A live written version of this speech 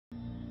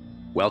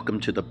Welcome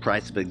to the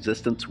Price of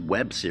Existence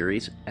web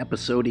series,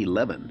 episode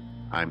 11.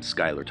 I'm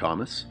Skyler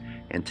Thomas,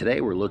 and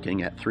today we're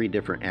looking at three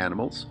different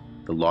animals: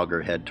 the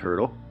loggerhead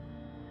turtle,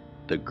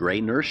 the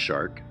gray nurse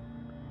shark,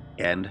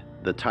 and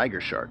the tiger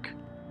shark.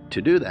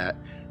 To do that,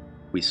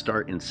 we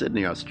start in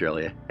Sydney,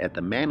 Australia at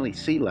the Manly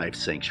Sea Life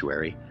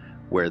Sanctuary,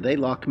 where they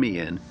lock me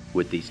in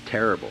with these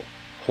terrible,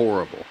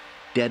 horrible,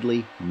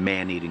 deadly,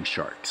 man-eating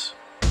sharks.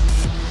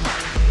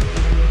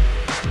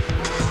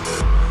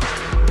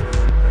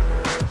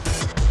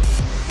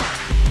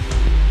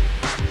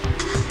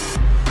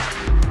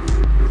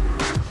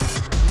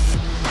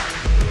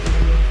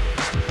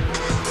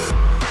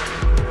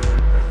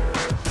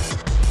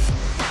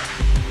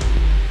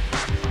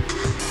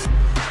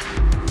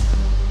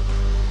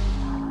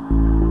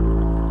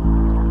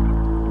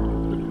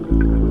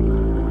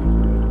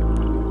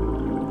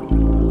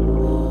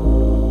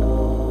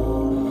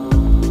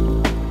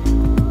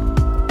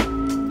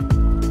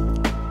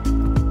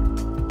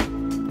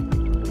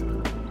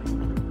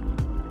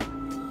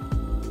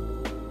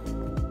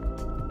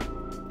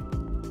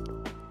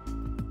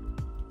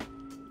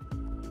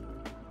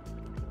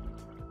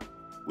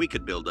 We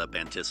could build up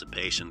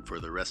anticipation for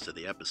the rest of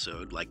the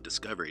episode like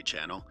Discovery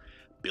Channel,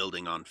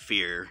 building on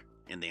fear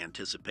in the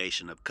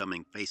anticipation of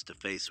coming face to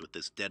face with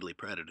this deadly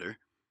predator.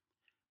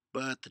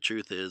 But the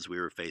truth is we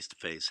were face to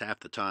face half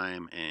the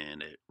time,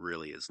 and it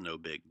really is no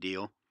big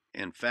deal.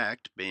 In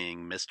fact,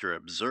 being Mr.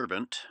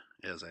 Observant,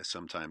 as I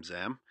sometimes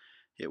am,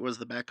 it was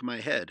the back of my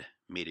head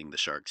meeting the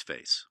shark's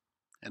face,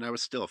 and I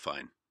was still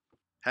fine.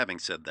 Having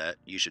said that,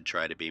 you should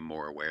try to be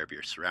more aware of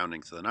your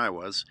surroundings than I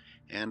was,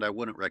 and I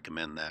wouldn't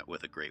recommend that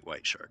with a great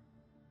white shark.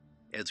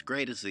 As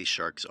great as these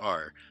sharks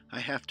are, I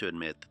have to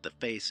admit that the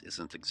face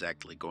isn't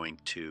exactly going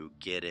to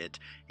get it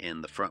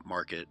in the front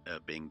market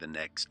of being the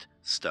next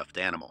stuffed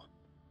animal.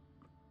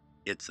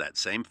 It's that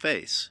same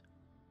face,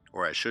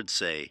 or I should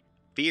say,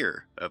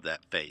 fear of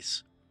that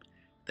face,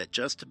 that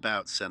just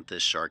about sent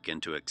this shark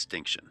into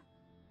extinction.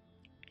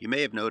 You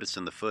may have noticed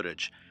in the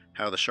footage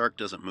how the shark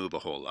doesn't move a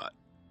whole lot.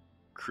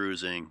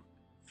 Cruising,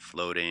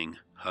 floating,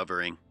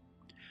 hovering.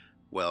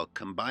 Well,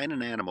 combine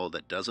an animal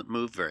that doesn't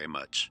move very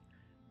much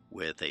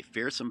with a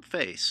fearsome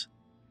face,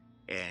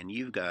 and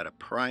you've got a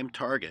prime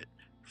target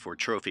for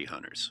trophy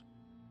hunters,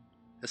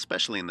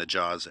 especially in the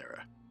Jaws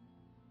era.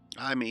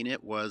 I mean,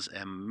 it was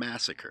a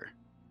massacre.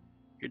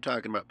 You're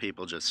talking about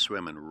people just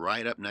swimming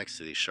right up next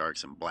to these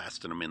sharks and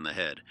blasting them in the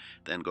head,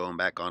 then going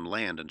back on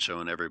land and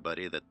showing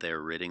everybody that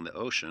they're ridding the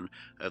ocean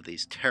of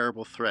these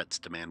terrible threats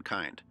to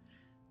mankind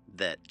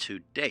that to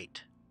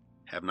date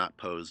have not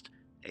posed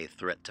a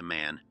threat to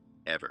man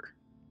ever.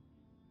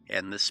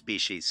 And this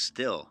species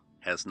still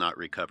has not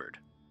recovered.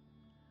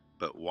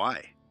 But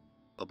why?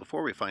 Well,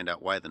 before we find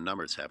out why the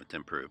numbers haven't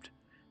improved,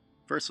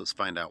 first let's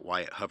find out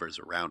why it hovers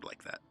around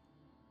like that.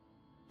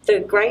 The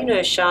grey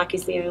nurse shark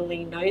is the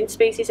only known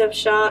species of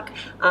shark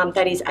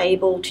that is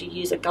able to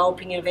use a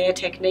gulping of air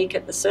technique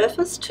at the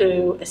surface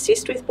to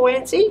assist with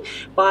buoyancy.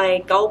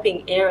 By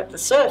gulping air at the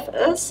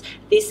surface,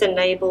 this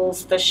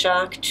enables the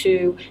shark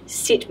to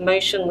sit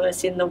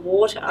motionless in the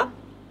water.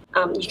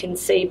 You can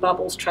see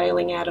bubbles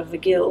trailing out of the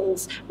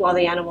gills while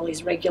the animal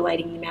is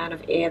regulating the amount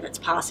of air that's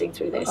passing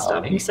through their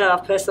stomach. So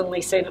I've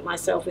personally seen it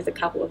myself with a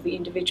couple of the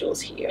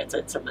individuals here. It's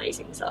an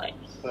amazing sight.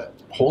 But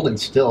holding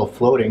still,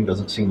 floating,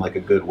 doesn't seem like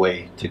a good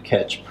way to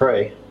catch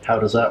prey. How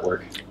does that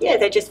work? Yeah,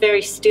 they're just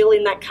very still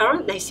in that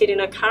current. They sit in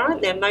a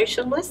current, they're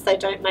motionless, they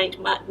don't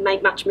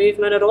make much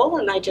movement at all,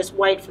 and they just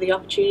wait for the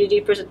opportunity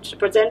to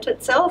present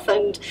itself.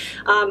 And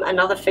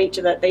another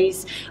feature that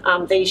these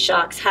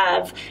sharks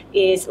have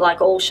is,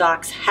 like all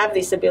sharks have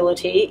this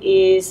ability,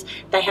 is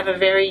they have a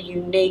very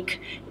unique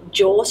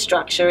jaw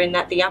structure in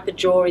that the upper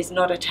jaw is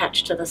not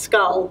attached to the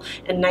skull,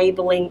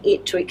 enabling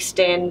it to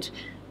extend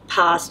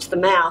past the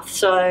mouth.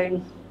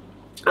 So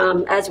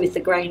as with the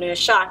grey nurse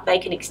shark, they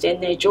can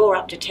extend their jaw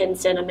up to 10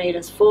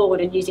 centimetres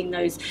forward, and using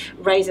those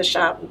razor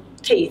sharp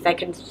teeth, they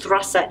can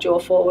thrust that jaw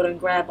forward and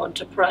grab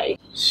onto prey.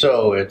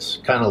 So it's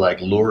kind of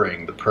like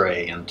luring the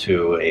prey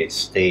into a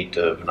state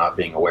of not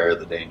being aware of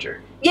the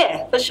danger.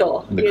 Yeah, for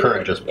sure. And the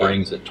current just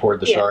brings it toward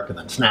the shark and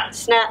then snap.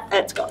 Snap,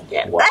 it's gone,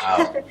 yeah.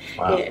 Wow.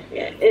 Wow.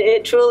 Yeah.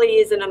 It truly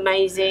is an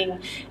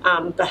amazing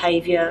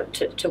behaviour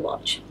to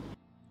watch.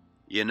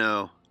 You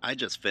know, I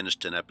just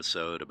finished an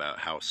episode about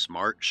how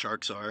smart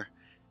sharks are,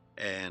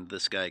 and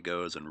this guy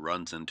goes and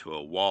runs into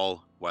a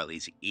wall while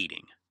he's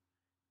eating.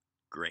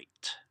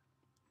 Great.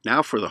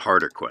 Now for the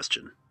harder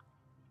question.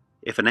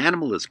 If an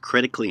animal is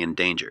critically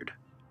endangered,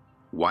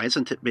 why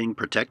isn't it being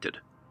protected?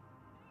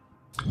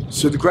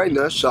 So the grey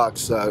nurse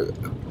sharks are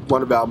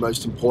one of our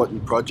most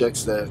important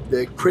projects.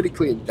 They're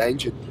critically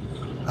endangered.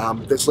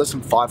 There's less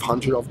than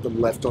 500 of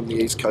them left on the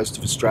east coast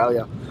of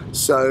Australia.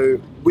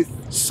 So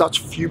with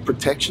such few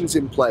protections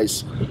in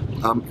place,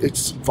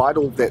 it's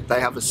vital that they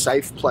have a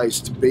safe place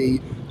to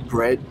be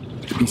bred,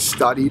 to be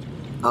studied,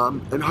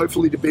 and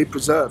hopefully to be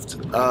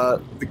preserved.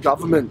 The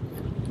government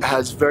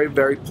has very,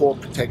 very poor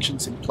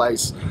protections in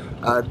place.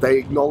 They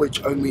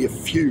acknowledge only a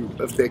few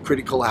of their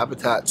critical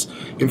habitats.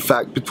 In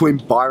fact, between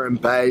Byron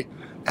Bay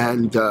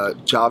and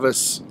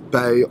Jarvis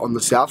Bay on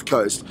the south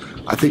coast,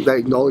 I think they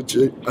acknowledge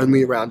that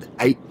only around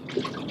 8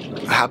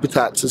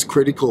 habitats is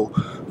critical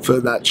for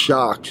that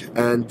shark.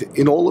 And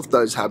in all of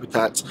those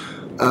habitats,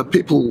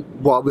 people,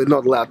 while they're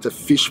not allowed to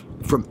fish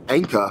from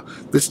anchor,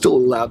 they're still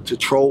allowed to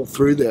troll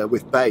through there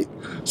with bait.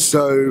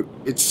 So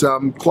it's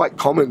quite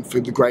common for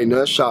the grey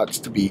nurse sharks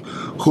to be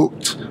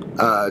hooked,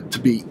 to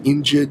be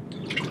injured,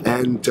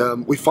 and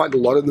we find a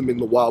lot of them in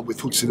the wild with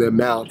hooks in their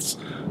mouths.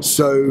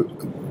 So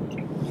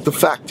the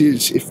fact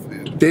is, if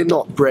they're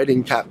not bred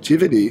in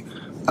captivity,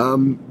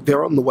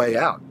 they're on the way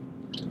out.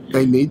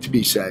 They need to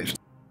be saved.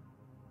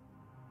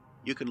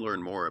 You can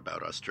learn more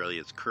about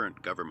Australia's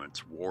current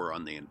government's war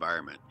on the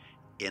environment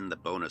in the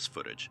bonus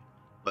footage.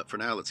 But for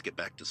now, let's get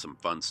back to some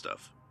fun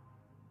stuff.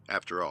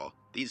 After all,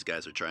 these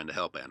guys are trying to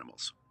help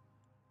animals.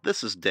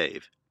 This is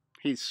Dave.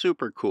 He's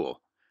super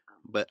cool,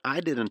 but I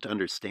didn't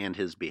understand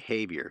his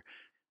behavior,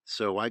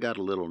 so I got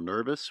a little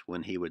nervous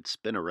when he would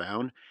spin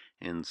around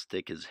and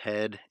stick his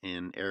head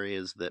in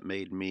areas that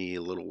made me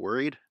a little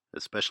worried,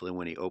 especially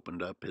when he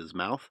opened up his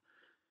mouth.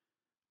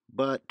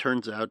 But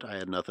turns out I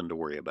had nothing to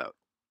worry about.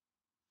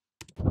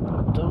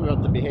 Tell me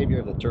about the behavior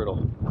of the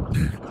turtle.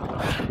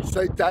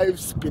 So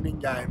Dave's spinning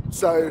game.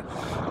 So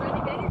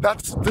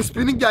that's the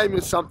spinning game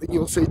is something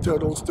you'll see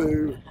turtles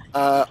do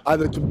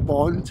either to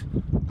bond,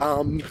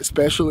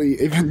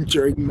 especially even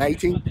during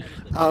mating.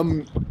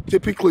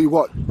 Typically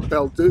what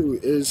they'll do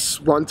is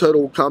one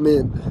turtle will come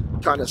in,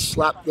 kind of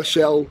slap the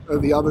shell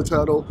of the other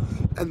turtle,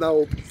 and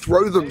they'll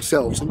throw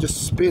themselves and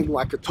just spin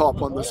like a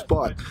top on the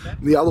spot.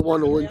 And the other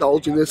one will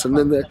indulge in this, and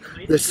then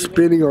they're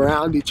spinning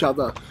around each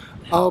other.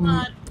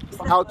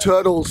 Our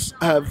turtles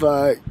have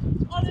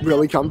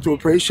really come to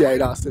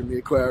appreciate us in the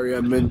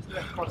aquarium, and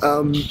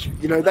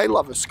you know, they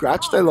love a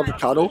scratch, they love a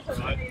cuddle,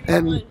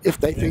 and if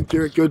they think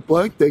you're a good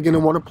bloke, they're going to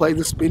want to play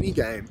the spinny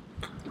game.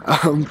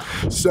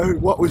 So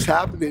what was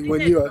happening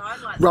when you were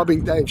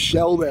rubbing Dave's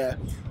shell there,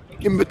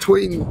 in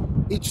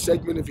between each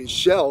segment of his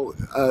shell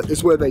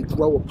is where they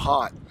grow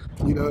apart.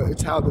 You know,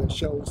 it's how the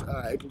shells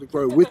are able to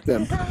grow with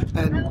them,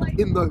 and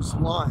in those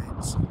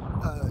lines,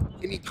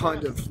 any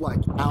kind of like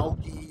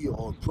algae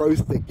or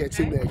growth that gets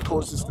in there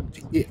causes them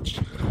to itch.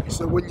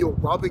 So when you're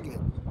rubbing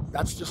it,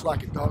 that's just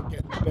like a dog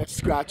getting the best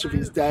scratch of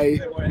his day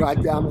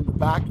right down on the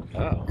back.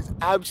 He's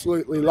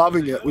absolutely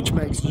loving it, which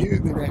makes you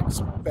the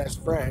next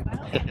best friend,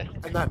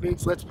 and that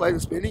means let's play the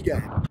spinny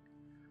game.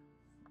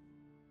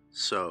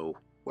 So,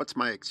 what's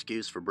my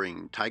excuse for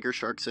bringing tiger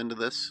sharks into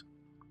this?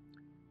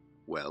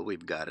 Well,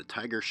 we've got a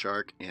tiger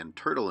shark and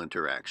turtle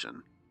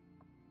interaction.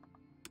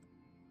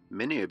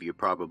 Many of you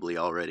probably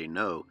already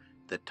know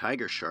that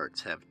tiger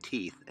sharks have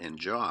teeth and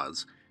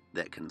jaws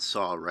that can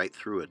saw right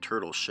through a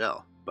turtle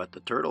shell, but the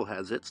turtle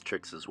has its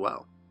tricks as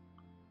well.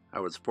 I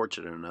was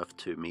fortunate enough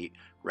to meet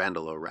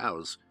Randall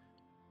O'Rouse,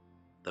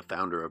 the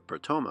founder of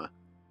Protoma,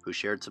 who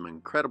shared some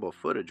incredible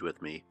footage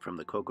with me from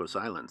the Cocos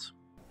Islands.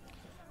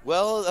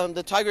 Well,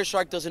 the tiger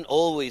shark doesn't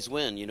always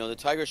win. You know, the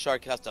tiger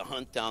shark has to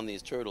hunt down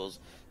these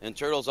turtles, and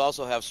turtles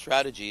also have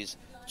strategies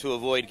to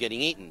avoid getting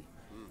eaten,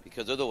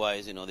 because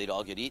otherwise, you know, they'd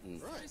all get eaten.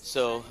 Right.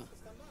 So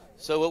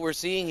what we're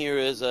seeing here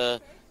is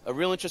a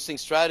real interesting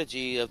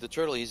strategy of the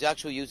turtle. He's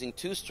actually using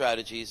 2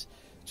 strategies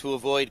to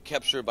avoid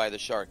capture by the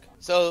shark.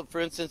 So, for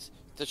instance,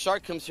 the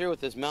shark comes here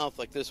with his mouth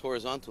like this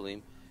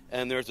horizontally,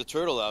 and there's a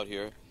turtle out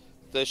here.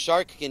 The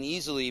shark can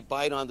easily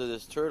bite onto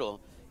this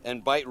turtle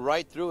and bite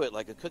right through it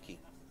like a cookie.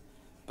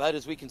 But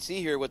as we can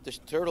see here, what the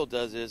turtle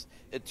does is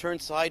it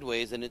turns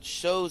sideways and it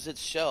shows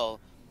its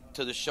shell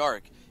to the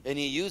shark, and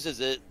he uses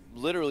it,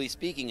 literally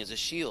speaking, as a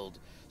shield.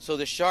 So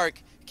the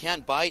shark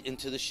can't bite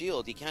into the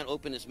shield. He can't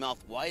open his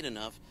mouth wide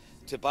enough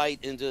to bite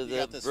into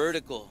the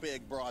vertical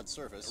big broad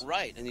surface.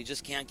 Right, and he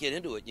just can't get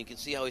into it. You can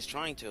see how he's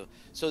trying to.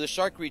 So the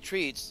shark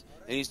retreats,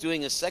 and he's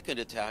doing a second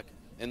attack,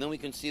 and then we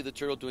can see the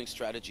turtle doing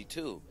strategy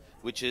 2,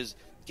 which is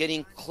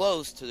getting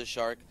close to the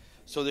shark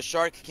so the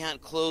shark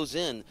can't close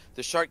in.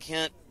 The shark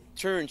can't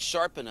turn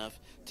sharp enough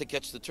to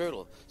catch the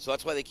turtle. So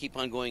that's why they keep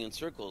on going in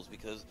circles,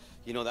 because,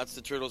 you know, that's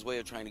the turtle's way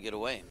of trying to get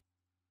away.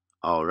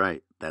 All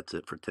right, that's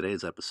it for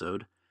today's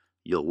episode.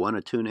 You'll want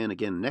to tune in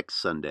again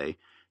next Sunday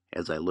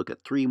as I look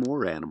at 3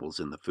 more animals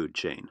in the food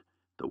chain: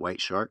 the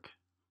white shark,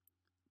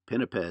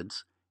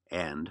 pinnipeds,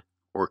 and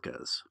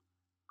orcas.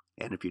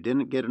 And if you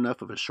didn't get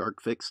enough of a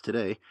shark fix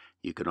today,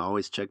 you can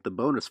always check the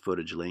bonus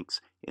footage links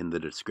in the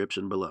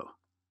description below.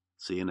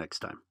 See you next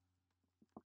time.